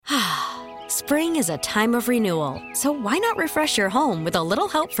Spring is a time of renewal, so why not refresh your home with a little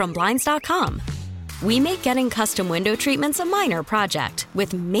help from Blinds.com? We make getting custom window treatments a minor project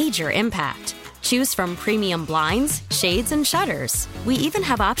with major impact. Choose from premium blinds, shades, and shutters. We even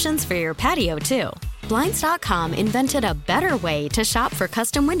have options for your patio, too. Blinds.com invented a better way to shop for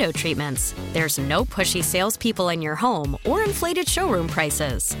custom window treatments. There's no pushy salespeople in your home or inflated showroom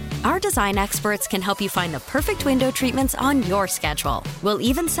prices. Our design experts can help you find the perfect window treatments on your schedule. We'll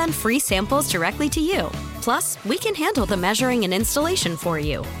even send free samples directly to you. Plus, we can handle the measuring and installation for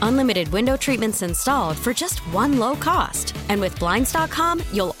you. Unlimited window treatments installed for just one low cost. And with Blinds.com,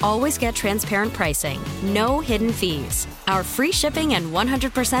 you'll always get transparent pricing. No hidden fees. Our free shipping and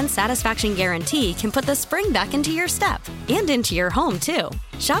 100% satisfaction guarantee can put the spring back into your step and into your home, too.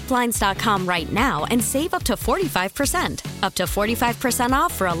 Shop Blinds.com right now and save up to 45%. Up to 45%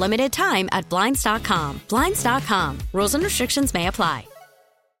 off for a limited time at Blinds.com. Blinds.com. Rules and restrictions may apply.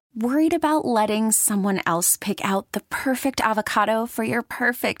 Worried about letting someone else pick out the perfect avocado for your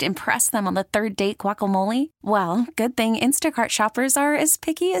perfect impress them on the third date guacamole? Well, good thing Instacart shoppers are as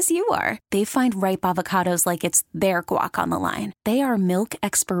picky as you are. They find ripe avocados like it's their guac on the line. They are milk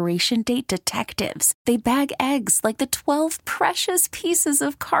expiration date detectives. They bag eggs like the 12 precious pieces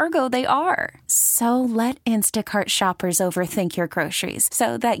of cargo they are. So let Instacart shoppers overthink your groceries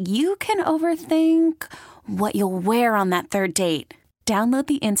so that you can overthink what you'll wear on that third date. Download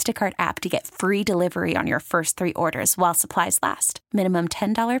the Instacart app to get free delivery on your first 3 orders while supplies last. Minimum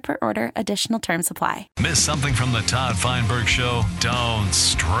 $10 per order. Additional terms apply. Miss something from the Todd Feinberg Show? Don't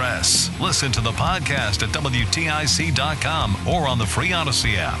stress. Listen to the podcast at WTIC.com or on the free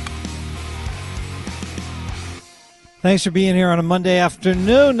Odyssey app. Thanks for being here on a Monday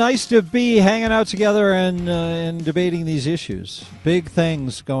afternoon. Nice to be hanging out together and debating these issues. Big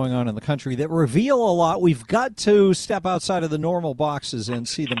things going on in the country that reveal a lot. We've got to step outside of the normal boxes and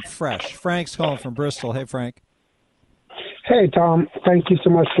see them fresh. Frank's calling from Bristol. Hey, Frank. Hey, Tom. Thank you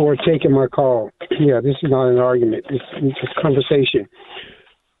so much for taking my call. Yeah, this is not an argument. It's conversation.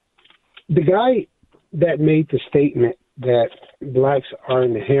 The guy that made the statement that black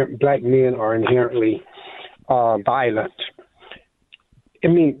men are inherently violent. I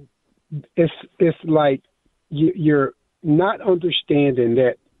mean, it's like you're not understanding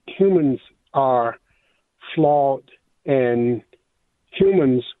that humans are flawed and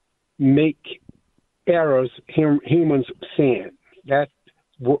humans make errors. Humans sin. That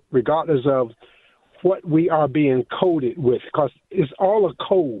regardless of what we are being coded with, because it's all a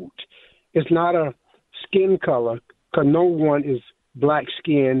code. It's not a skin color, because no one is black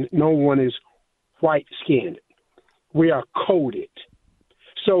skinned, no one is white skinned. We are coded.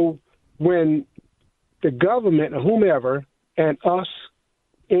 So when the government or whomever and us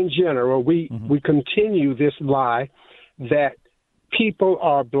in general, we continue this lie that people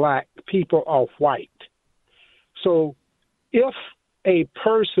are black, people are white. So if a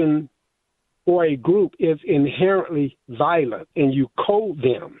person or a group is inherently violent and you code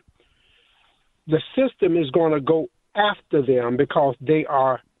them, the system is going to go after them because they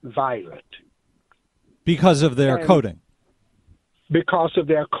are violent. Because of their coding. Because of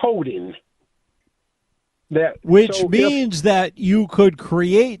their coding. Which means that you could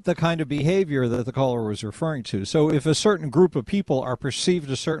create the kind of behavior that the caller was referring to. So if a certain group of people are perceived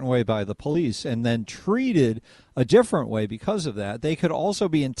a certain way by the police and then treated a different way because of that, they could also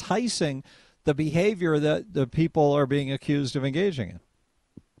be enticing the behavior that the people are being accused of engaging in.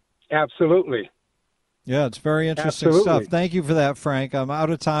 Absolutely. Yeah, it's very interesting stuff. Thank you for that, Frank. I'm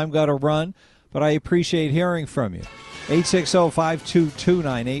out of time, got to run. But I appreciate hearing from you.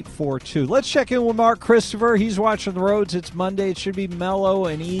 860-522-9842. Let's check in with Mark Christopher. He's watching the roads. It's Monday. It should be mellow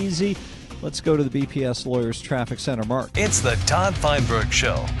and easy. Let's go to the BPS Lawyers Traffic Center. Mark. It's the Todd Feinberg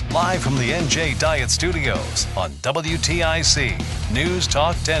Show, live from the NJ Diet Studios on WTIC News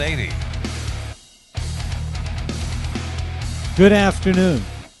Talk 1080. Good afternoon.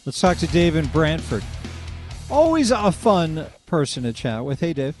 Let's talk to Dave in Brantford. Always a fun person to chat with.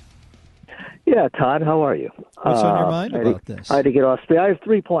 Hey, Dave. Yeah, Todd, how are you? What's on your mind about this? I had to get off speed. I have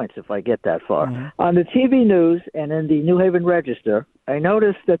 3 points if I get that far. On the TV news and in the New Haven Register, I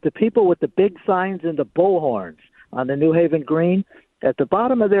noticed that the people with the big signs and the bullhorns on the New Haven Green, at the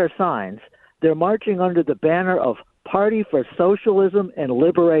bottom of their signs, they're marching under the banner of Party for Socialism and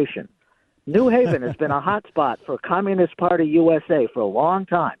Liberation. New Haven has been a hot spot for Communist Party USA for a long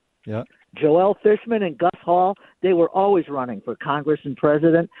time. Yeah. Joel Fishman and Gus Hall, they were always running for Congress and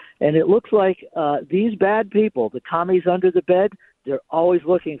president. And it looks like these bad people, the commies under the bed, they're always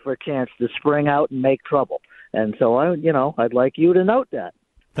looking for a chance to spring out and make trouble. And so, I'd like you to note that.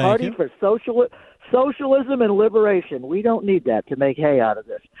 Thank Party you. for Socialism and Liberation. We don't need that to make hay out of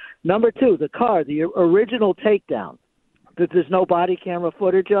this. Number two, the car, the original takedown that there's no body camera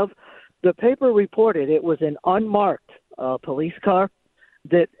footage of. The paper reported it was an unmarked police car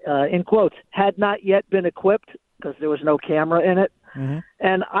that, in quotes, had not yet been equipped because there was no camera in it. Mm-hmm.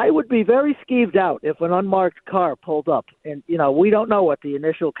 And I would be very skeeved out if an unmarked car pulled up. And, we don't know what the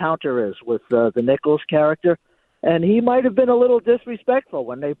initial counter is with the Nichols character. And he might have been a little disrespectful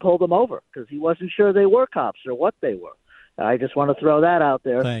when they pulled him over because he wasn't sure they were cops or what they were. I just want to throw that out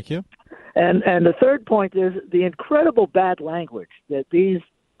there. Thank you. And the third point is the incredible bad language that these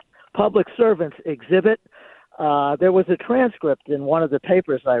public servants exhibit. There was a transcript in one of the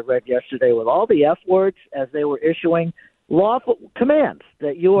papers I read yesterday with all the F words as they were issuing lawful commands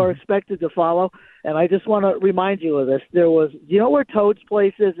that you are expected to follow. And I just want to remind you of this. There was, where Toad's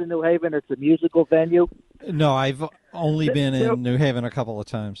Place is in New Haven? It's a musical venue. No, I've only been in New Haven a couple of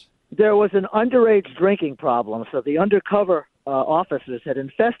times. There was an underage drinking problem, so the undercover officers had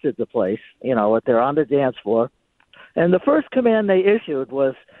infested the place, they're on the dance floor. And the first command they issued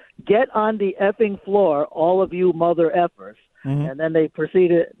was, get on the effing floor, all of you mother effers. Mm-hmm. And then they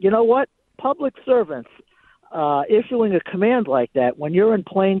proceeded, public servants issuing a command like that when you're in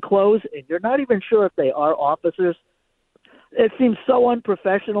plain clothes and you're not even sure if they are officers, it seems so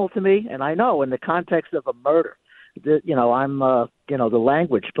unprofessional to me. And I know in the context of a murder, I'm, the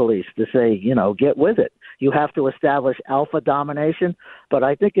language police to say, get with it. You have to establish alpha domination. But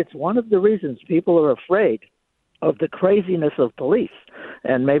I think it's one of the reasons people are afraid of the craziness of police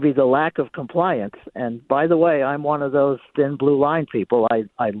and maybe the lack of compliance. And by the way, I'm one of those thin blue line people.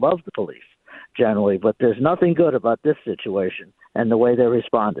 I love the police generally, but there's nothing good about this situation and the way they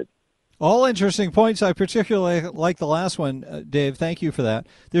responded. All interesting points. I particularly like the last one, Dave. Thank you for that.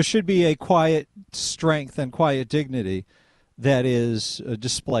 There should be a quiet strength and quiet dignity that is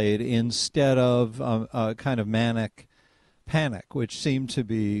displayed instead of a kind of manic panic, which seemed to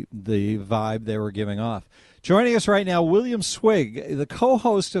be the vibe they were giving off. Joining us right now, William Swig, the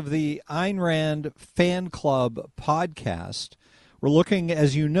co-host of the Ayn Rand Fan Club podcast. We're looking,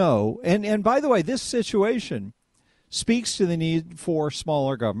 as you know, and by the way, this situation speaks to the need for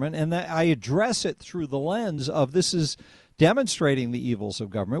smaller government, and that I address it through the lens of this is demonstrating the evils of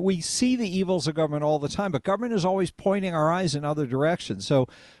government. We see the evils of government all the time, but government is always pointing our eyes in other directions. So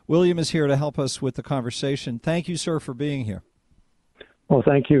William is here to help us with the conversation. Thank you, sir, for being here. Well,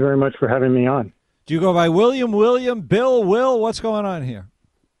 thank you very much for having me on. Do you go by William, Bill, Will? What's going on here?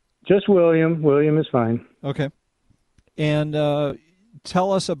 Just William. William is fine. Okay. And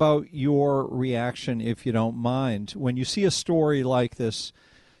tell us about your reaction, if you don't mind, when you see a story like this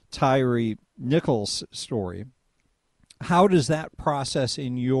Tyre Nichols story. How does that process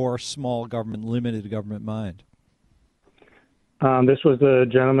in your small government, limited government mind? This was the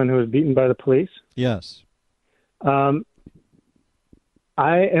gentleman who was beaten by the police? Yes. I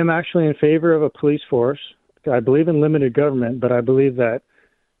am actually in favor of a police force. I believe in limited government, but I believe that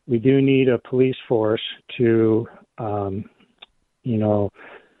we do need a police force to,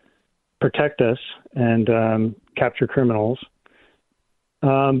 protect us and capture criminals.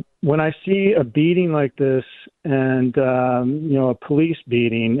 When I see a beating like this and, a police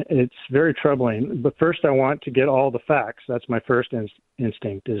beating, it's very troubling. But first I want to get all the facts. That's my first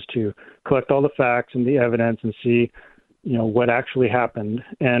instinct, is to collect all the facts and the evidence and see, what actually happened.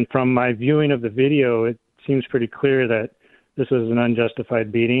 And from my viewing of the video, it seems pretty clear that this was an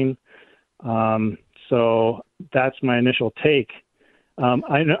unjustified beating. So that's my initial take.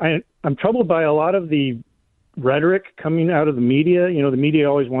 I'm troubled by a lot of the rhetoric coming out of the media. The media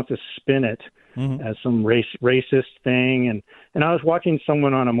always wants to spin it as some racist thing. And I was watching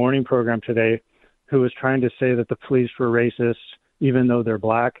someone on a morning program today who was trying to say that the police were racist, even though they're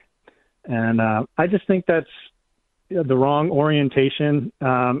black. And I just think that's the wrong orientation.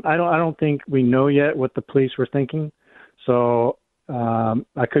 I don't think we know yet what the police were thinking. So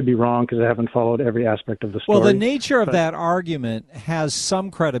I could be wrong because I haven't followed every aspect of the story. Well, the nature of that argument has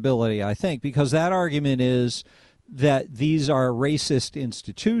some credibility, I think, because that argument is that these are racist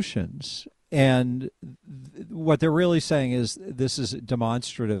institutions. And what they're really saying is this is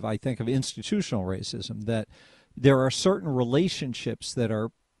demonstrative, I think, of institutional racism, that there are certain relationships that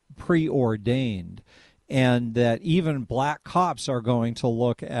are preordained, and that even black cops are going to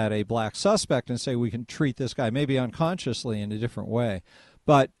look at a black suspect and say, we can treat this guy maybe unconsciously in a different way.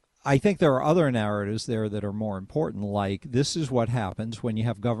 But I think there are other narratives there that are more important, like this is what happens when you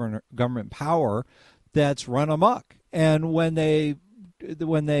have government power that's run amok. And when they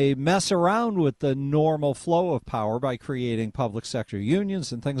mess around with the normal flow of power by creating public sector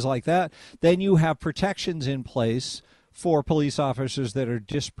unions and things like that, then you have protections in place for police officers that are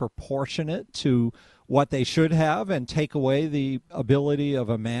disproportionate to what they should have and take away the ability of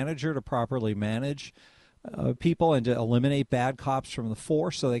a manager to properly manage people and to eliminate bad cops from the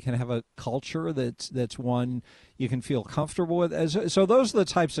force so they can have a culture that's one you can feel comfortable with. So those are the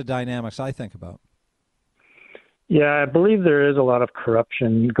types of dynamics I think about. Yeah, I believe there is a lot of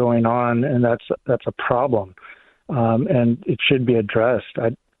corruption going on, and that's a problem, and it should be addressed.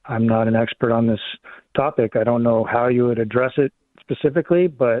 I'm not an expert on this topic. I don't know how you would address it specifically,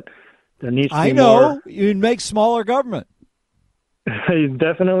 but there needs to be more. I know. You'd make smaller government.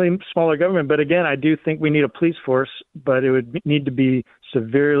 Definitely smaller government. But again, I do think we need a police force, but it would need to be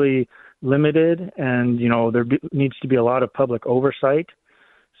severely limited, and, there needs to be a lot of public oversight.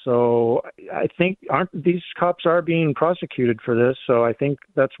 So I think these cops are being prosecuted for this. So I think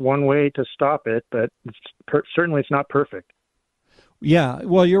that's one way to stop it, but certainly it's not perfect. Yeah,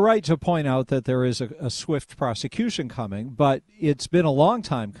 well, you're right to point out that there is a swift prosecution coming, but it's been a long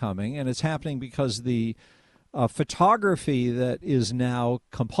time coming, and it's happening because the photography that is now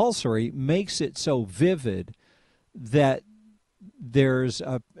compulsory makes it so vivid that there's,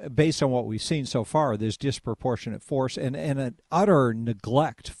 based on what we've seen so far, there's disproportionate force and an utter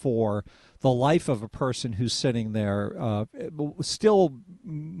neglect for the life of a person who's sitting there still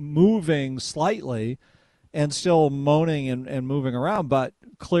moving slightly and still moaning and moving around, but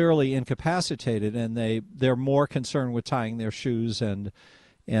clearly incapacitated, and they're more concerned with tying their shoes and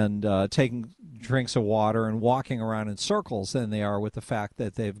taking drinks of water and walking around in circles than they are with the fact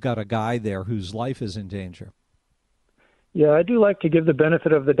that they've got a guy there whose life is in danger. Yeah, I do like to give the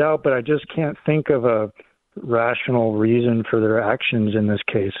benefit of the doubt, but I just can't think of a rational reason for their actions in this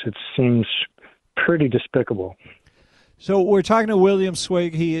case. It seems pretty despicable. So we're talking to William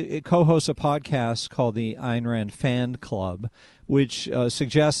Swig. He co-hosts a podcast called the Ayn Rand Fan Club, which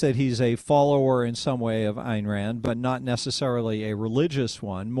suggests that he's a follower in some way of Ayn Rand, but not necessarily a religious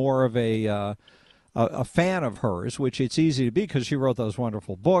one, more of a fan of hers, which it's easy to be because she wrote those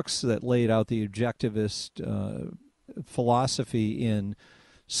wonderful books that laid out the objectivist philosophy in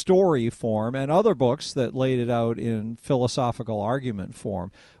story form, and other books that laid it out in philosophical argument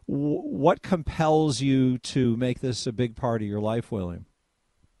form. What compels you to make this a big part of your life, William?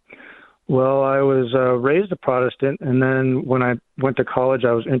 Well, I was raised a Protestant, and then when I went to college,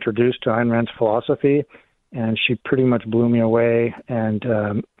 I was introduced to Ayn Rand's philosophy, and she pretty much blew me away, and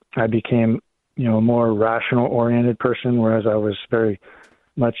I became, a more rational-oriented person, whereas I was very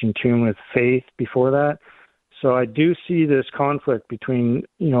much in tune with faith before that. So I do see this conflict between,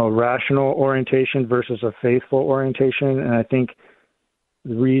 rational orientation versus a faithful orientation. And I think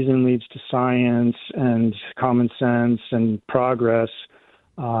the reason leads to science and common sense and progress.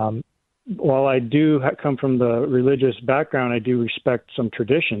 While I do come from the religious background, I do respect some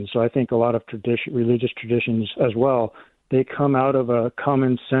traditions. So I think a lot of religious traditions as well, they come out of a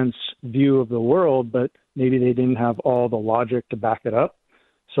common sense view of the world, but maybe they didn't have all the logic to back it up.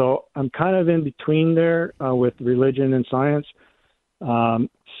 So I'm kind of in between there with religion and science. And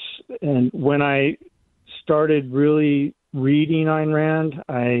when I started really reading Ayn Rand,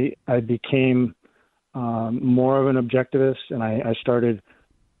 I became more of an objectivist, and I started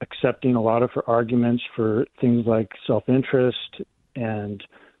accepting a lot of her arguments for things like self-interest and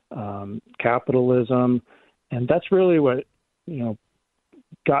capitalism. And that's really what,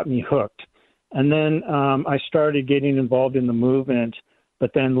 got me hooked. And then I started getting involved in the movement.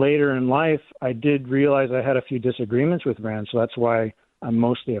 But then later in life, I did realize I had a few disagreements with Rand, so that's why I'm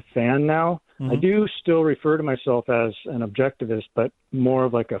mostly a fan now. Mm-hmm. I do still refer to myself as an objectivist, but more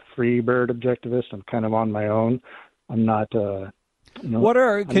of like a free bird objectivist. I'm kind of on my own. I'm not, I'm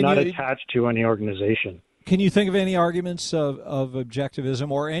not attached to any organization. Can you think of any arguments of objectivism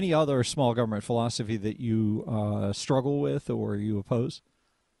or any other small government philosophy that you struggle with or you oppose?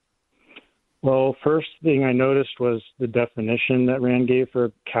 Well, first thing I noticed was the definition that Rand gave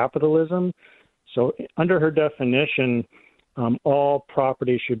for capitalism. So under her definition, all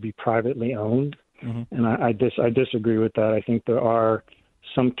property should be privately owned. Mm-hmm. And I disagree with that. I think there are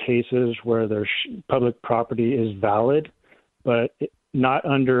some cases where public property is valid, but not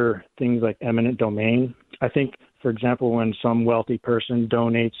under things like eminent domain. I think, for example, when some wealthy person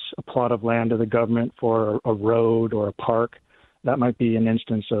donates a plot of land to the government for a road or a park, that might be an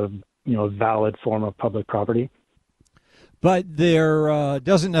instance of a valid form of public property. But there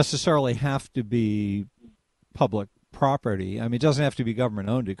doesn't necessarily have to be public property. I mean, it doesn't have to be government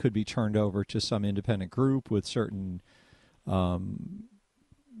owned. It could be turned over to some independent group with certain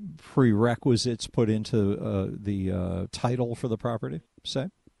prerequisites put into the title for the property, say?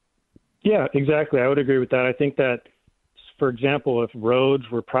 Yeah, exactly. I would agree with that. I think that, for example, if roads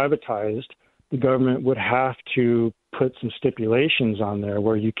were privatized, the government would have to put some stipulations on there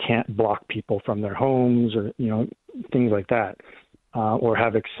where you can't block people from their homes or, things like that, or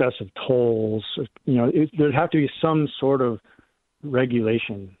have excessive tolls. There'd have to be some sort of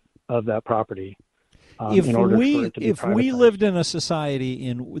regulation of that property. If we lived in a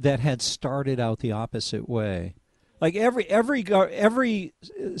society that had started out the opposite way, like every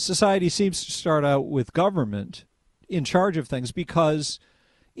society seems to start out with government in charge of things because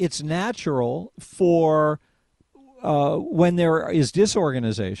it's natural for when there is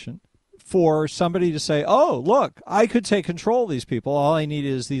disorganization for somebody to say, oh, look, I could take control of these people. All I need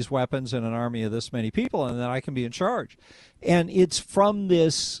is these weapons and an army of this many people, and then I can be in charge. And it's from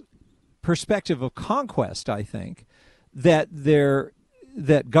this perspective of conquest, I think, that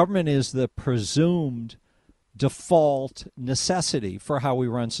government is the presumed default necessity for how we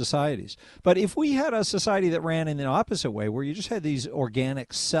run societies. But if we had a society that ran in the opposite way, where you just had these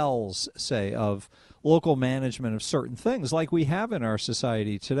organic cells, say, of local management of certain things like we have in our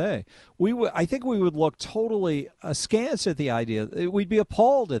society today, I think we would look totally askance at the idea. We'd be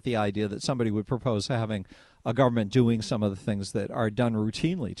appalled at the idea that somebody would propose having a government doing some of the things that are done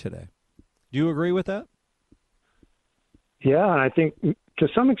routinely today. Do you agree with that? Yeah, I think to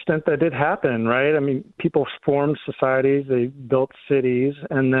some extent that did happen, right? I mean, people formed societies, they built cities,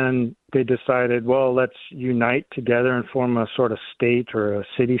 and then they decided, well, let's unite together and form a sort of state or a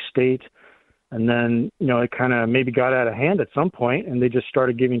city-state. And then, it kind of maybe got out of hand at some point, and they just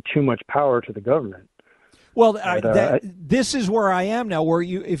started giving too much power to the government. Well, this is where I am now, where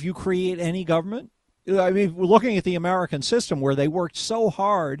if you create any government, I mean, we're looking at the American system where they worked so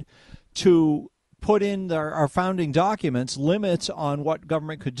hard to put in our founding documents limits on what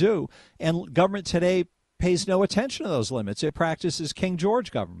government could do. And government today pays no attention to those limits. It practices King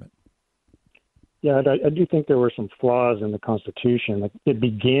George government. Yeah, I do think there were some flaws in the Constitution. Like, it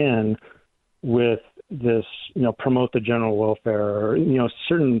began with this, promote the general welfare, or,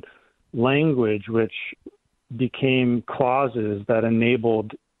 certain language which became clauses that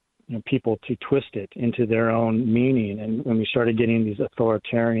enabled people to twist it into their own meaning. And when we started getting these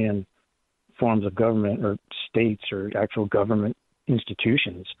authoritarian forms of government or states or actual government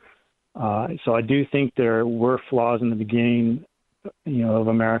institutions. So I do think there were flaws in the beginning, of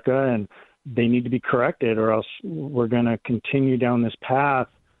America, and they need to be corrected, or else we're going to continue down this path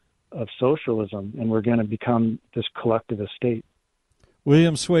of socialism, and we're going to become this collectivist state.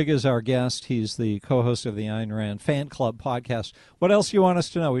 William Swig is our guest. He's the co-host of the Ayn Rand Fan Club podcast. What else do you want us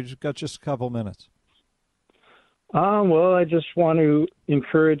to know? We've got just a couple minutes. Well, I just want to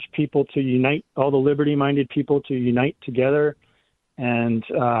encourage people to unite, all the liberty-minded people to unite together and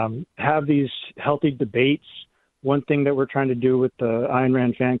have these healthy debates. One thing that we're trying to do with the Ayn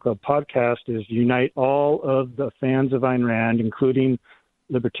Rand Fan Club podcast is unite all of the fans of Ayn Rand, including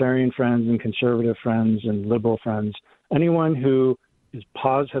libertarian friends and conservative friends and liberal friends. Anyone who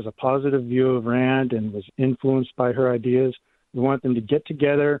has a positive view of Rand and was influenced by her ideas, we want them to get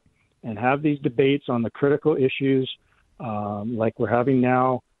together and have these debates on the critical issues like we're having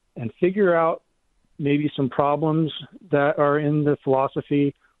now, and figure out maybe some problems that are in the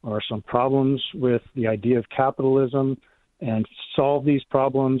philosophy or some problems with the idea of capitalism, and solve these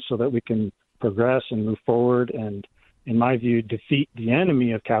problems so that we can progress and move forward and, in my view, defeat the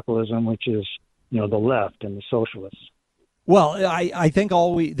enemy of capitalism, which is, the left and the socialists. Well, I think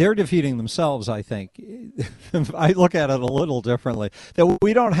they're defeating themselves, I think. I look at it a little differently, that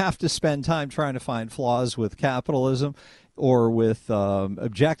we don't have to spend time trying to find flaws with capitalism or with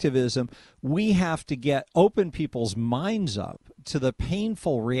objectivism. We have to open people's minds up to the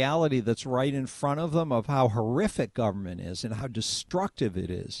painful reality that's right in front of them of how horrific government is and how destructive it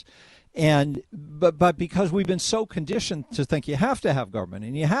is. But because we've been so conditioned to think you have to have government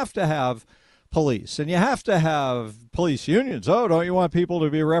and you have to have police, and you have to have police unions. Oh, don't you want people to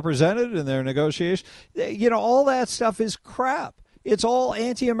be represented in their negotiations? All that stuff is crap. It's all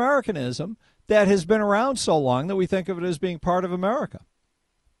anti-Americanism that has been around so long that we think of it as being part of America.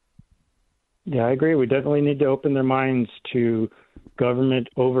 Yeah, I agree. We definitely need to open their minds to government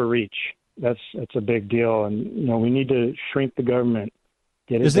overreach. That's a big deal, and we need to shrink the government.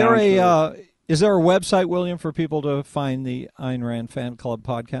 Is there a website, William, for people to find the Ayn Rand Fan Club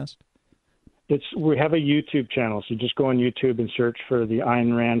podcast? We have a YouTube channel, so just go on YouTube and search for the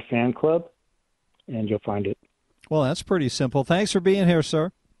Ayn Rand Fan Club, and you'll find it. Well, that's pretty simple. Thanks for being here,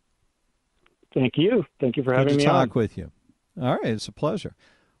 sir. Thank you. Thank you for having me on. Good to talk with you. All right, it's a pleasure.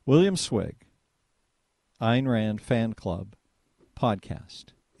 William Swig, Ayn Rand Fan Club podcast,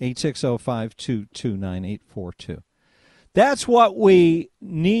 860-522-9842. That's what we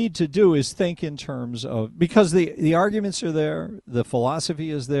need to do, is think in terms of, because the arguments are there, the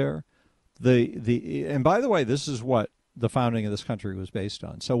philosophy is there, And by the way, this is what the founding of this country was based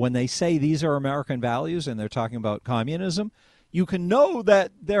on. So when they say these are American values and they're talking about communism, you can know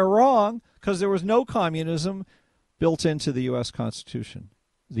that they're wrong because there was no communism built into the U.S. Constitution.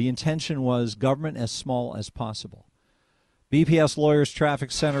 The intention was government as small as possible. BPS Lawyers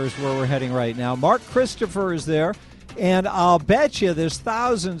Traffic Center is where we're heading right now. Mark Christopher is there, and I'll bet you there's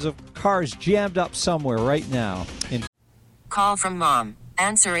thousands of cars jammed up somewhere right now. Call from mom.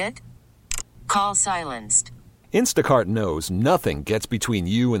 Answer it. Call silenced. Instacart knows nothing gets between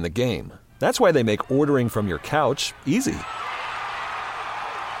you and the game. That's why they make ordering from your couch easy.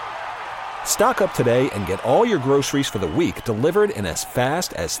 Stock up today and get all your groceries for the week delivered in as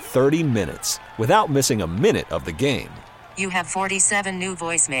fast as 30 minutes without missing a minute of the game. You have 47 new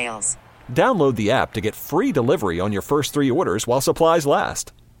voicemails. Download the app to get free delivery on your first 3 orders while supplies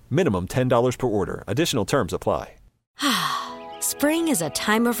last. Minimum $10 per order. Additional terms apply. Spring is a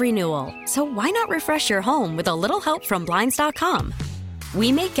time of renewal, so why not refresh your home with a little help from Blinds.com?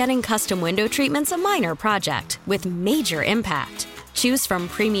 We make getting custom window treatments a minor project with major impact. Choose from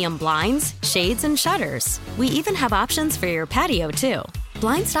premium blinds, shades, and shutters. We even have options for your patio, too.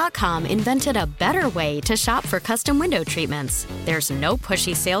 Blinds.com invented a better way to shop for custom window treatments. There's no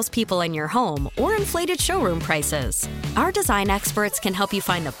pushy salespeople in your home or inflated showroom prices. Our design experts can help you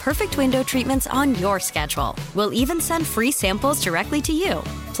find the perfect window treatments on your schedule. We'll even send free samples directly to you.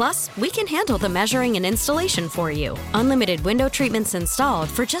 Plus, we can handle the measuring and installation for you. Unlimited window treatments installed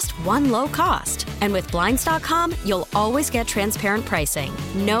for just one low cost. And with Blinds.com, you'll always get transparent pricing.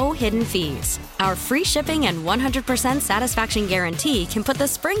 No hidden fees. Our free shipping and 100% satisfaction guarantee can put the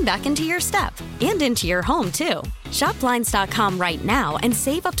spring back into your step and into your home, too. Shop Blinds.com right now and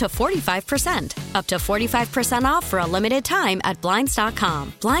save up to 45%. Up to 45% off for a limited time at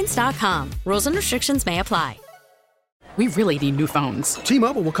Blinds.com. Blinds.com. Rules and restrictions may apply. We really need new phones.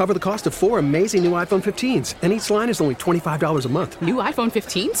 T-Mobile will cover the cost of 4 amazing new iPhone 15s, and each line is only $25 a month. New iPhone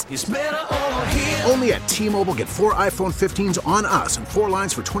 15s? It's better over here. Only at T-Mobile, get 4 iPhone 15s on us and 4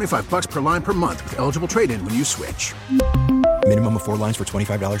 lines for $25 per line per month with eligible trade-in when you switch. Minimum of 4 lines for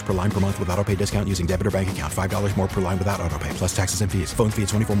 $25 per line per month with autopay discount using debit or bank account. $5 more per line without autopay, plus taxes and fees. Phone fee at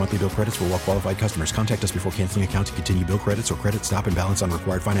 24 monthly bill credits for well-qualified customers. Contact us before canceling account to continue bill credits or credit stop and balance on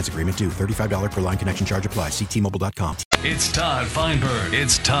required finance agreement due. $35 per line connection charge applies. See T-Mobile.com. It's Todd Feinberg.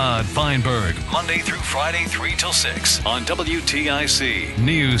 It's Todd Feinberg. Monday through Friday, 3 till 6 on WTIC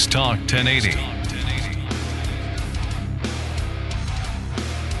News Talk 1080.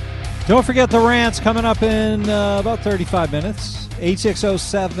 Don't forget the rants coming up in about 35 minutes.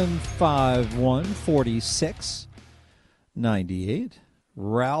 860-751-4698.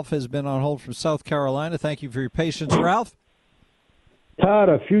 Ralph has been on hold from South Carolina. Thank you for your patience, Ralph. Todd,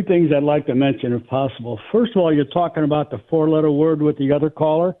 a few things I'd like to mention if possible. First of all, you're talking about the 4-letter word with the other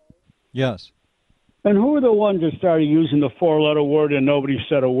caller. Yes. And who are the ones that started using the 4-letter word and nobody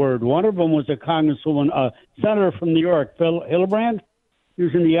said a word? One of them was a congresswoman, senator from New York, Phil Hildebrand,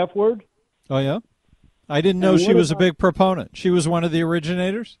 using the F word. Oh, yeah? I didn't know she was a big proponent. She was one of the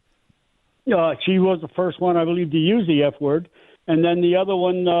originators? Yeah, she was the first one, I believe, to use the F word. And then the other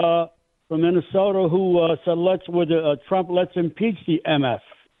one from Minnesota who said, Trump, let's impeach the MF.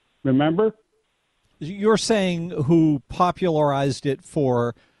 Remember? You're saying who popularized it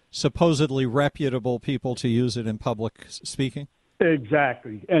for supposedly reputable people to use it in public speaking?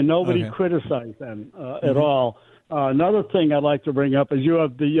 Exactly. And nobody criticized them at all. Another thing I'd like to bring up is you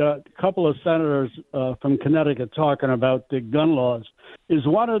have the couple of senators from Connecticut talking about the gun laws. Is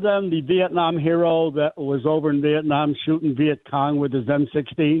one of them the Vietnam hero that was over in Vietnam shooting Viet Cong with his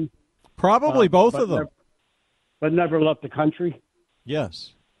M16? Probably both of them. But never left the country?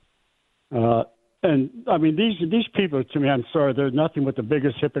 Yes. And, I mean, these people, to me, I'm sorry, they're nothing but the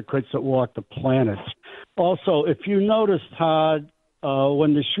biggest hypocrites that walk the planet. Also, if you notice, Todd,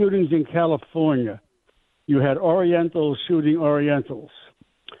 when the shootings in California, you had Orientals shooting Orientals.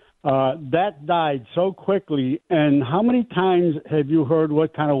 That died so quickly. And how many times have you heard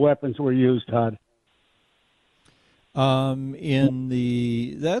what kind of weapons were used, Todd? That's interesting. In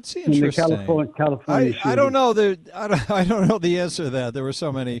the California I don't know I don't know the answer to that. There were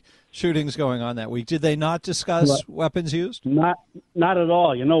so many shootings going on that week. Did they not discuss weapons used? Not at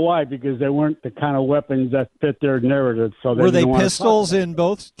all. You know why? Because they weren't the kind of weapons that fit their narrative. So were they pistols in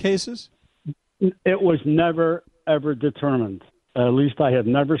both cases? It was never, ever determined. At least I have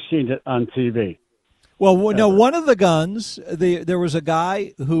never seen it on TV. Well, no, one of the guns, there was a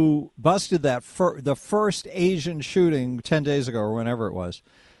guy who busted that the first Asian shooting 10 days ago or whenever it was.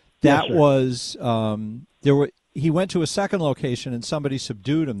 That was he went to a second location and somebody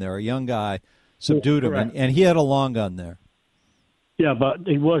subdued him there. A young guy subdued him, and he had a long gun there. Yeah, but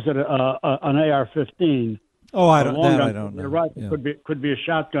he was at an AR-15. Oh, I don't know. You're right. Yeah. It could be a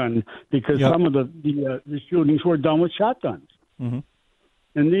shotgun because Yep. some of the shootings were done with shotguns. Mm-hmm.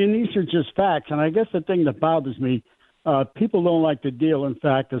 And these are just facts. And I guess the thing that bothers me, people don't like to deal, in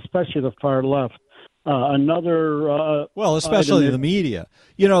fact, especially the far left. Especially the media.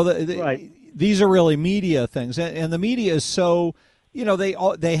 You know, right. These are really media things, and the media is so. You know,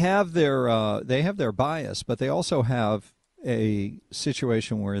 they have their bias, but they also have a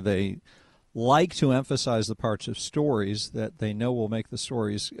situation where they like to emphasize the parts of stories that they know will make the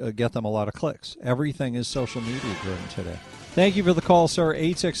stories get them a lot of clicks. Everything is social media driven today. Thank you for the call, sir.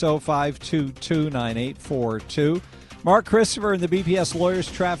 860-522-9842. Mark Christopher in the BPS Lawyers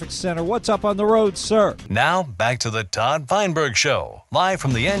Traffic Center. What's up on the road, sir? Now, back to the Todd Feinberg Show, live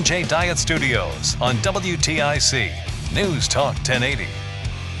from the NJ Diet Studios on WTIC. News Talk 1080.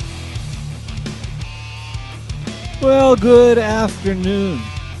 Well, good afternoon.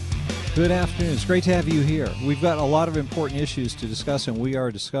 Good afternoon. It's great to have you here. We've got a lot of important issues to discuss, and we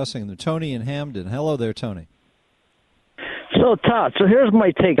are discussing them. Tony in Hamden. Hello there, Tony. So, Todd, here's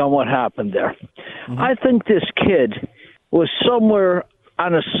my take on what happened there. Mm-hmm. I think this kid was somewhere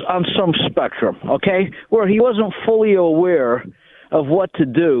on some spectrum, okay, where he wasn't fully aware of what to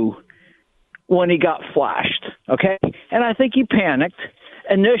do when he got flashed, okay? And I think he panicked,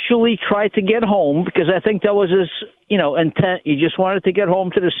 initially tried to get home because I think that was his, intent. He just wanted to get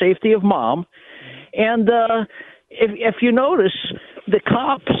home to the safety of mom. And if you notice, the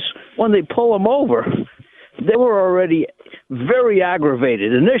cops, when they pull him over, they were already very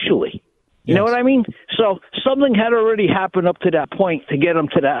aggravated initially. You know what I mean? So something had already happened up to that point to get him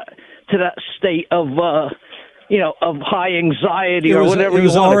to that state of of high anxiety or whatever. It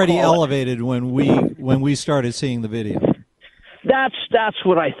was already call elevated when we started seeing the video. That's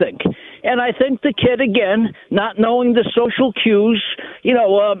what I think. And I think the kid, again, not knowing the social cues,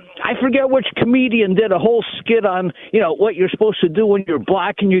 I forget which comedian did a whole skit on, what you're supposed to do when you're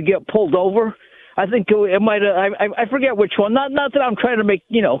black and you get pulled over. I think it might have, I forget which one. Not that I'm trying to make,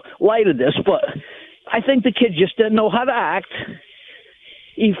 light of this, but I think the kid just didn't know how to act.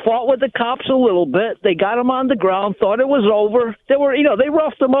 He fought with the cops a little bit. They got him on the ground, thought it was over. They were, they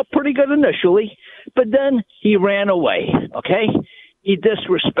roughed him up pretty good initially, but then he ran away, okay? He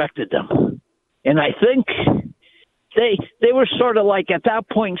disrespected them. And I think they were sort of like at that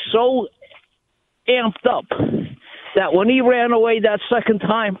point so amped up that when he ran away that second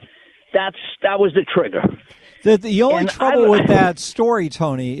time, that was the trigger. The only trouble with that story,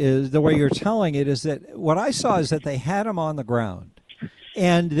 Tony, is the way you're telling it, is that what I saw is that they had him on the ground.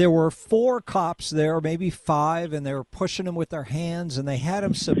 And there were 4 cops there, maybe 5, and they were pushing him with their hands, and they had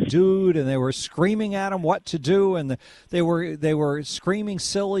him subdued, and they were screaming at him what to do, and they were screaming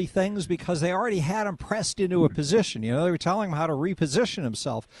silly things because they already had him pressed into a position. They were telling him how to reposition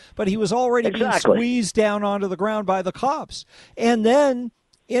himself, but he was already being squeezed down onto the ground by the cops. And then,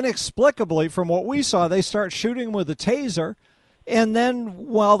 inexplicably, from what we saw, they start shooting with a taser, and then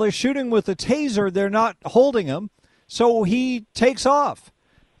while they're shooting with the taser, they're not holding him. So he takes off.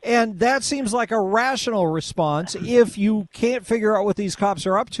 And that seems like a rational response if you can't figure out what these cops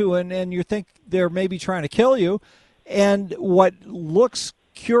are up to and you think they're maybe trying to kill you. And what looks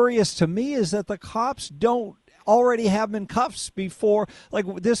curious to me is that the cops don't already have him in cuffs before. Like,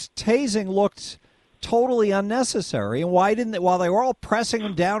 this tasing looked totally unnecessary. And why didn't they, while they were all pressing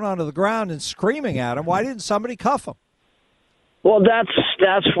him down onto the ground and screaming at him, why didn't somebody cuff him? Well, that's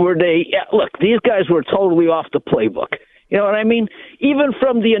where look, these guys were totally off the playbook. You know what I mean? Even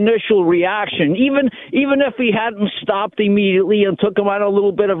from the initial reaction, even if he hadn't stopped immediately and took him on a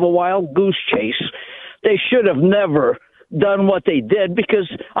little bit of a wild goose chase, they should have never done what they did, because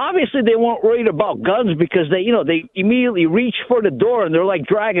obviously they weren't worried about guns, because they immediately reached for the door and they're like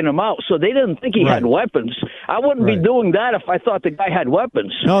dragging him out. So they didn't think he had weapons. I wouldn't be doing that if I thought the guy had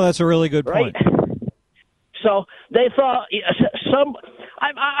weapons. No, that's a really good point. So they thought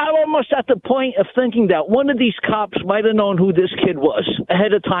I'm almost at the point of thinking that one of these cops might have known who this kid was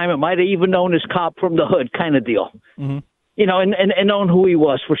ahead of time. It might have even known his cop from the hood kind of deal. Mm-hmm. And known who he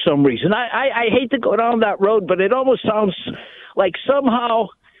was for some reason. I hate to go down that road, but it almost sounds like somehow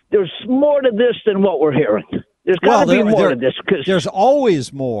there's more to this than what we're hearing. There's got to be more to this. There's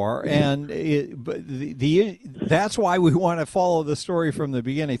always more, and that's why we want to follow the story from the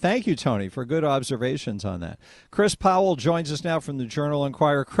beginning. Thank you, Tony, for good observations on that. Chris Powell joins us now from the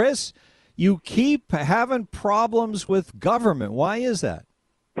Journal-Inquirer. Chris, you keep having problems with government. Why is that?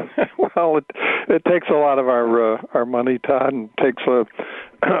 Well, it takes a lot of our money, Todd, and takes a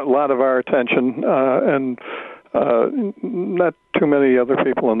lot of our attention. And not too many other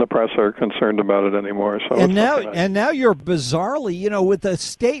people in the press are concerned about it anymore. So and now you're bizarrely, with the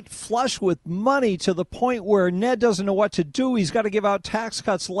state flush with money to the point where Ned doesn't know what to do. He's got to give out tax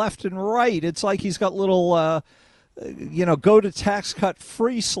cuts left and right. It's like he's got little, go to tax cut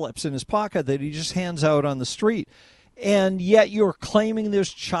free slips in his pocket that he just hands out on the street. And yet you're claiming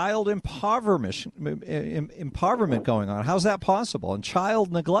there's child empowerment going on. How's that possible? And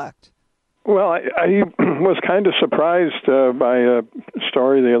child neglect. Well, I was kind of surprised by a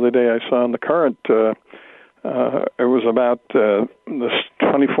story the other day I saw in the Current. It was about this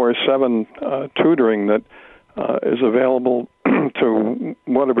 24/7 tutoring that is available to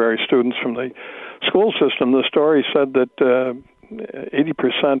Waterbury students from the school system. The story said that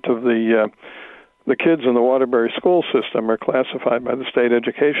 80% of the kids in the Waterbury school system are classified by the state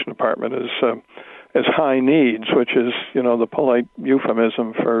education department as high needs, which is, the polite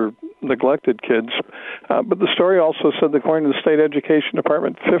euphemism for neglected kids. But the story also said that according to the state education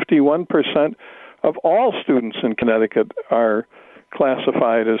department, 51% of all students in Connecticut are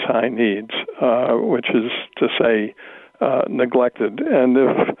classified as high needs, which is to say neglected. And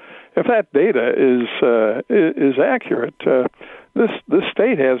if that data is accurate, this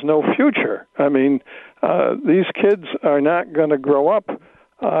state has no future. I mean, these kids are not going to grow up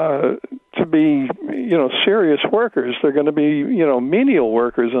to be, serious workers. They're going to be, menial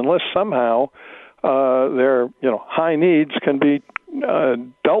workers unless somehow their, high needs can be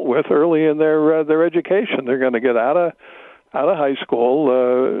dealt with early in their education. They're going to get out of high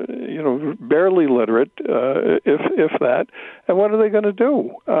school, barely literate, if that. And what are they going to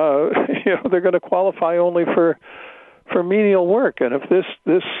do? They're going to qualify only for menial work. And if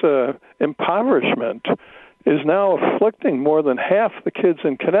this impoverishment is now afflicting more than half the kids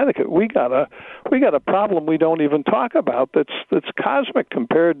in Connecticut, we got a problem we don't even talk about that's cosmic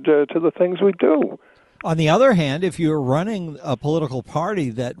compared to the things we do. On the other hand, if you're running a political party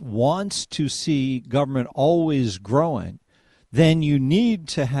that wants to see government always growing, then you need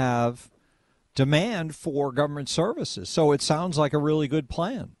to have demand for government services. So it sounds like a really good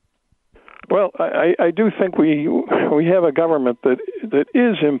plan. Well, I do think we have a government that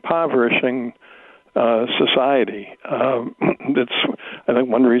is impoverishing society. That's, I think,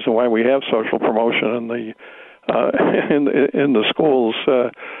 one reason why we have social promotion in the schools,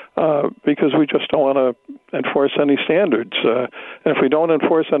 because we just don't want to enforce any standards. And if we don't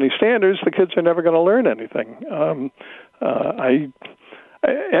enforce any standards, the kids are never going to learn anything.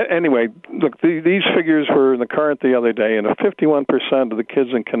 Anyway, look, these figures were in the Current the other day, and if 51% of the kids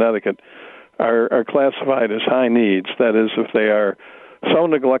in Connecticut are classified as high needs, that is, if they are so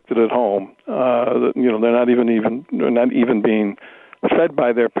neglected at home, they're not even being fed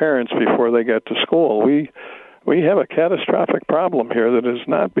by their parents before they get to school. We have a catastrophic problem here that is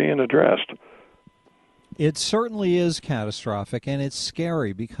not being addressed. It certainly is catastrophic, and it's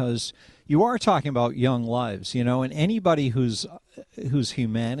scary because you are talking about young lives, and anybody whose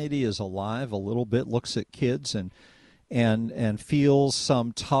humanity is alive a little bit looks at kids and feels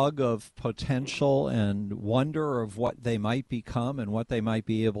some tug of potential and wonder of what they might become and what they might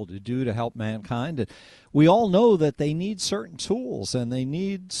be able to do to help mankind. And we all know that they need certain tools and they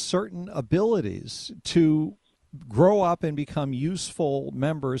need certain abilities to grow up and become useful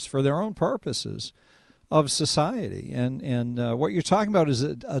members for their own purposes of society. And what you're talking about is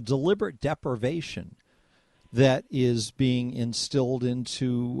a deliberate deprivation that is being instilled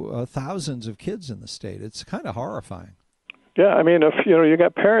into thousands of kids in the state. It's kind of horrifying. Yeah, I mean, if you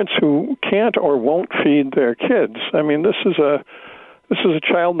got parents who can't or won't feed their kids, I mean, this is a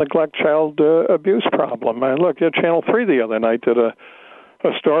child neglect, child abuse problem. I looked at Channel 3 the other night, did a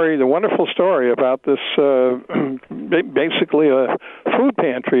story, the wonderful story about this, basically a food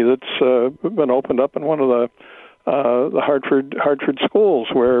pantry that's been opened up in one of the Hartford schools,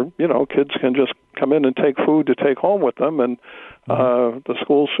 where kids can just come in and take food to take home with them, and the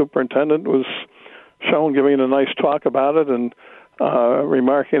school superintendent was shown giving a nice talk about it and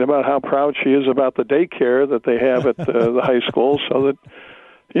remarking about how proud she is about the daycare that they have at the high school, so that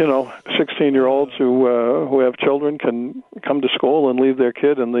 16-year-olds who have children can come to school and leave their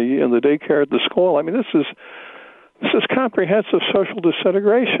kid in the daycare at the school. I mean, this is comprehensive social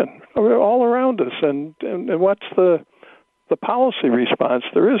disintegration all around us. And what's the policy response?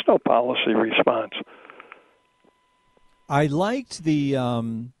 There is no policy response. I liked the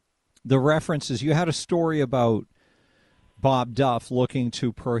references. You had a story about Bob Duff looking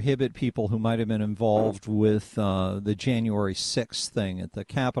to prohibit people who might have been involved with the January 6th thing at the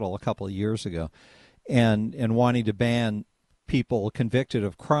Capitol a couple of years ago, and wanting to ban people convicted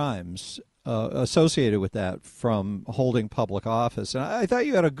of crimes associated with that from holding public office. And I thought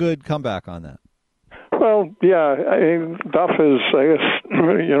you had a good comeback on that. Well, yeah, Duff is, I guess,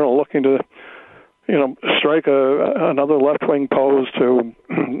 looking to, strike another left-wing pose to,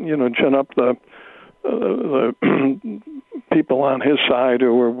 gin up the people on his side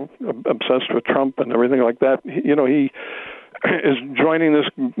who are obsessed with Trump and everything like that. He is joining this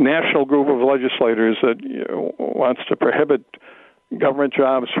national group of legislators that wants to prohibit government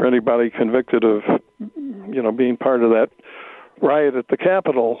jobs for anybody convicted of, being part of that riot at the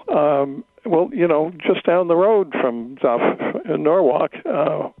Capitol. Just down the road from Duff in Norwalk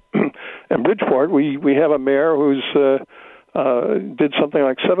and Bridgeport, we have a mayor who's did something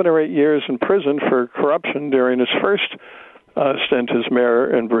like 7 or 8 years in prison for corruption during his first stint as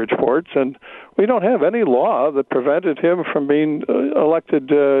mayor in Bridgeport, and we don't have any law that prevented him from being elected,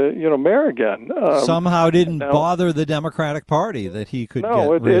 mayor again. Somehow didn't bother the Democratic Party that he could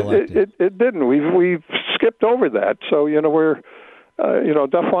get reelected. It didn't. We've skipped over that. So we're.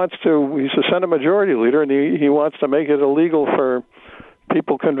 Duff wants to. He's a Senate Majority Leader, and he wants to make it illegal for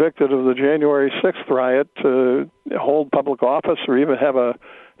people convicted of the January 6th riot to hold public office or even have a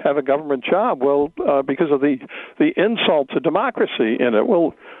government job. Well, because of the insult to democracy in it.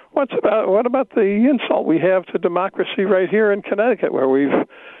 Well, what about the insult we have to democracy right here in Connecticut, where we've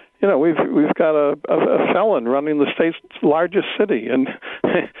got a felon running the state's largest city, and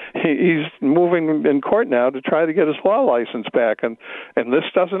he's moving in court now to try to get his law license back, and this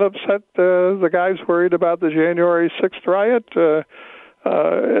doesn't upset the guys worried about the January 6th riot.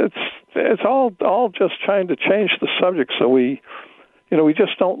 It's all just trying to change the subject so we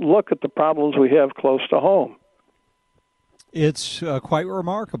just don't look at the problems we have close to home. It's quite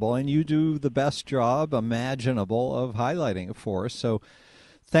remarkable, and you do the best job imaginable of highlighting it for us. So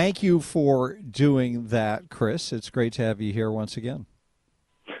thank you for doing that, Chris. It's great to have you here once again.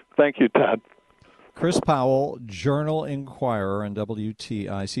 Thank you, Todd. Chris Powell, Journal-Inquirer on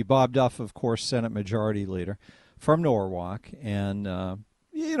WTIC. Bob Duff, of course, Senate Majority Leader from Norwalk, and,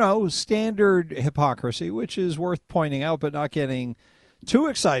 standard hypocrisy, which is worth pointing out but not getting too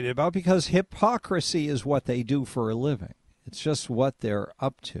excited about, because hypocrisy is what they do for a living. It's just what they're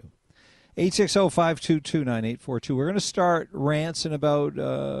up to. 860-522-9842. We're going to start rants in about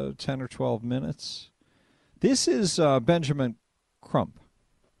 10 or 12 minutes. This is Benjamin Crump,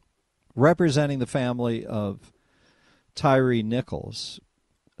 representing the family of Tyre Nichols,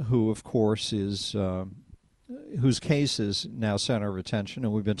 who, of course, is whose case is now center of attention,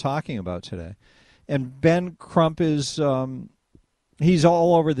 and we've been talking about today. And Ben Crump is he's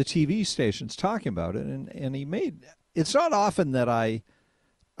all over the TV stations talking about it, and he made. It's not often that I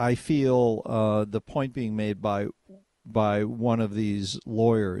feel the point being made by one of these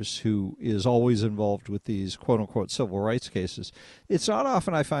lawyers who is always involved with these quote-unquote civil rights cases. It's not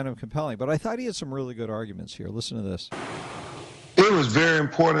often I find him compelling, but I thought he had some really good arguments here. Listen to this. It was very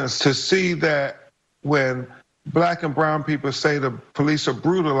important to see that when black and brown people say the police are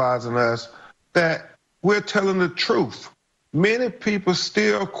brutalizing us, that we're telling the truth. Many people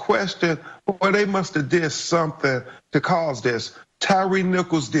still question, well, they must have did something to cause this. Tyre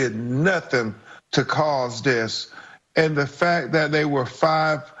Nichols did nothing to cause this. And the fact that they were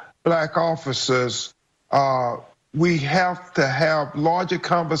 5 black officers, we have to have larger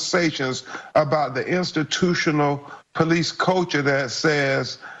conversations about the institutional police culture that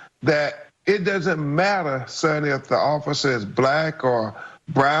says that it doesn't matter, Sonny, if the officer is black or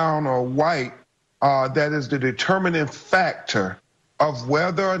brown or white, that is the determining factor of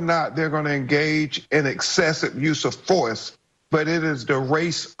whether or not they're going to engage in excessive use of force, but it is the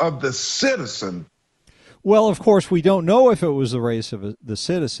race of the citizen. Well, of course, we don't know if it was the race of the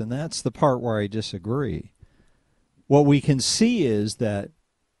citizen. That's the part where I disagree. What we can see is that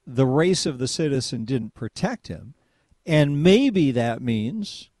the race of the citizen didn't protect him, and maybe that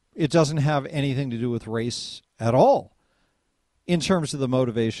means it doesn't have anything to do with race at all. In terms of the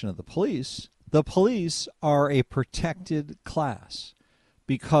motivation of the police are a protected class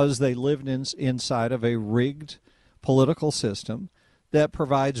because they lived inside of a rigged political system that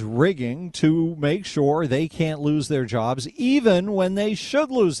provides rigging to make sure they can't lose their jobs, even when they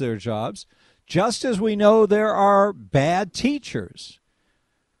should lose their jobs, just as we know there are bad teachers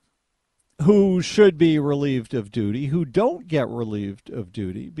who should be relieved of duty, who don't get relieved of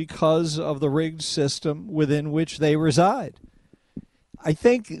duty because of the rigged system within which they reside. I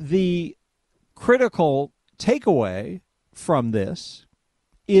think the critical takeaway from this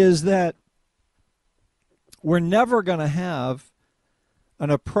is that we're never going to have an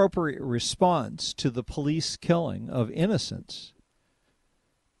appropriate response to the police killing of innocents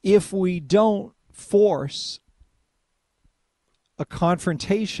if we don't force a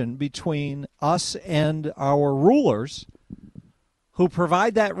confrontation between us and our rulers who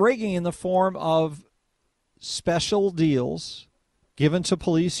provide that rigging in the form of special deals given to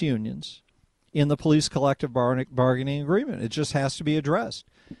police unions in the police collective bargaining agreement. It just has to be addressed.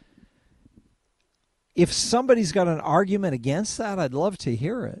 If somebody's got an argument against that, I'd love to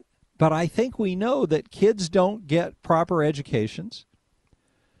hear it. But I think we know that kids don't get proper educations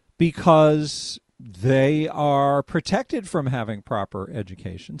because they are protected from having proper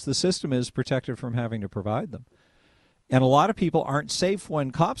educations. The system is protected from having to provide them. And a lot of people aren't safe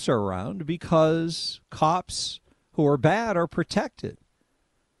when cops are around because cops who are bad are protected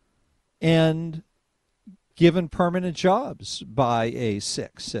and given permanent jobs by a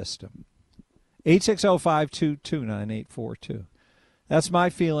sick system. 860-522-9842. That's my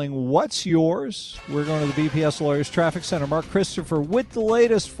feeling. What's yours? We're going to the BPS Lawyers Traffic Center. Mark Christopher with the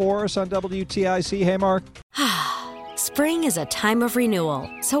latest for us on WTIC. Hey, Mark. Spring is a time of renewal,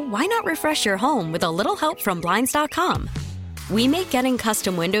 so why not refresh your home with a little help from Blinds.com? We make getting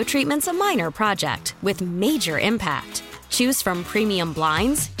custom window treatments a minor project with major impact. Choose from premium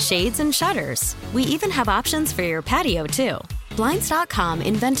blinds, shades, and shutters. We even have options for your patio, too. Blinds.com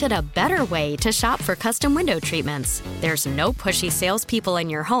invented a better way to shop for custom window treatments. There's no pushy salespeople in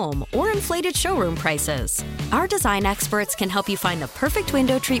your home or inflated showroom prices. Our design experts can help you find the perfect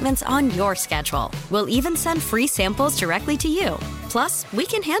window treatments on your schedule. We'll even send free samples directly to you. Plus, we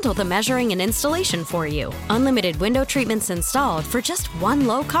can handle the measuring and installation for you. Unlimited window treatments installed for just one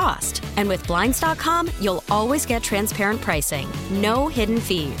low cost. And with Blinds.com, you'll always get transparent pricing. No hidden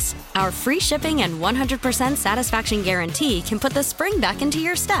fees. Our free shipping and 100% satisfaction guarantee can put the spring back into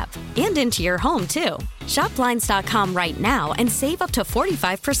your step and into your home, too. Shop Blinds.com right now and save up to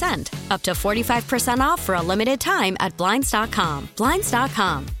 45%. Up to 45% off for a limited time at Blinds.com.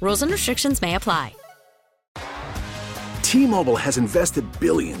 Blinds.com. Rules and restrictions may apply. T-Mobile has invested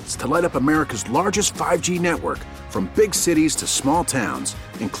billions to light up America's largest 5G network, from big cities to small towns,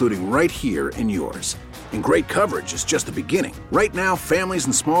 including right here in yours. And great coverage is just the beginning. Right now, families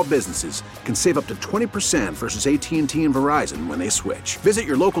and small businesses can save up to 20% versus AT&T and Verizon when they switch. Visit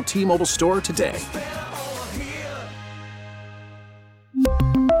your local T-Mobile store today.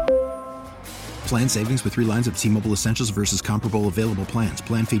 Plan savings with 3 lines of T-Mobile Essentials versus comparable available plans.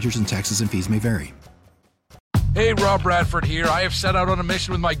 Plan features and taxes and fees may vary. Hey, Rob Bradford here. I have set out on a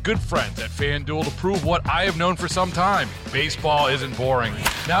mission with my good friends at FanDuel to prove what I have known for some time. Baseball isn't boring.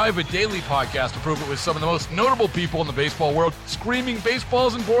 Now I have a daily podcast to prove it with some of the most notable people in the baseball world, screaming baseball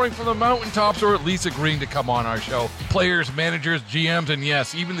isn't boring from the mountaintops, or at least agreeing to come on our show. Players, managers, GMs, and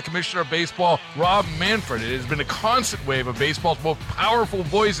yes, even the commissioner of baseball, Rob Manfred. It has been a constant wave of baseball's most powerful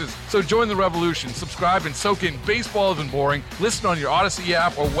voices. So join the revolution. Subscribe and soak in Baseball Isn't Boring. Listen on your Odyssey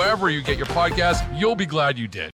app or wherever you get your podcasts. You'll be glad you did.